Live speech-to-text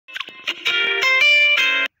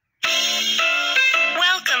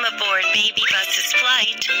babybus's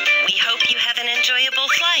flight. We hope you have an enjoyable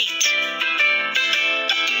flight.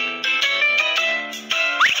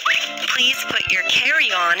 Please put your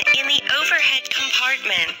carry-on in the overhead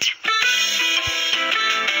compartment.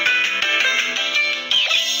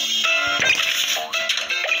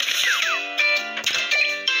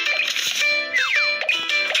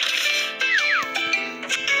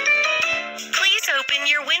 Please open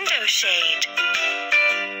your window shade.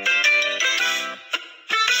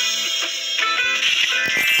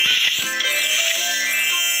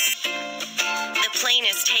 The plane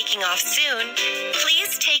is taking off soon.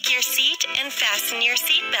 Please take your seat and fasten your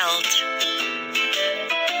seatbelt.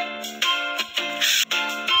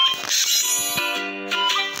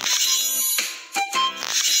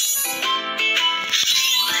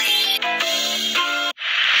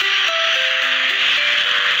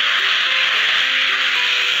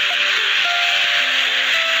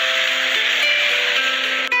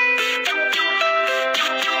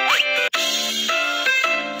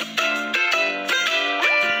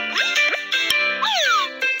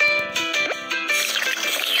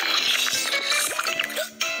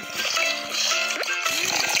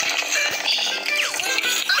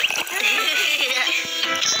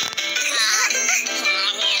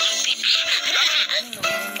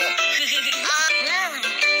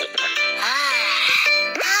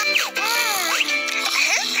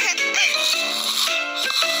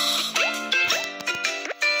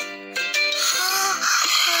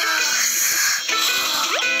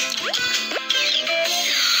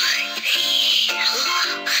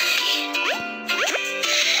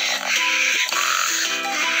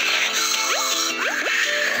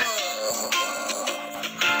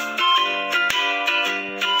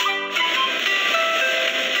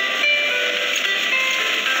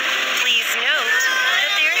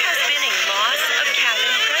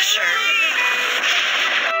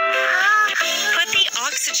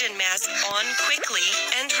 Oxygen mask on quickly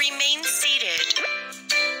and remain seated.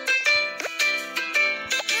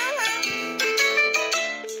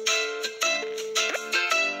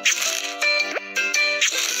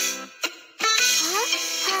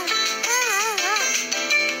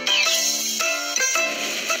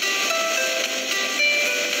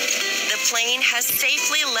 The plane has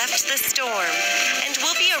safely left the storm and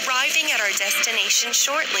will be arriving at our destination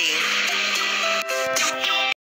shortly.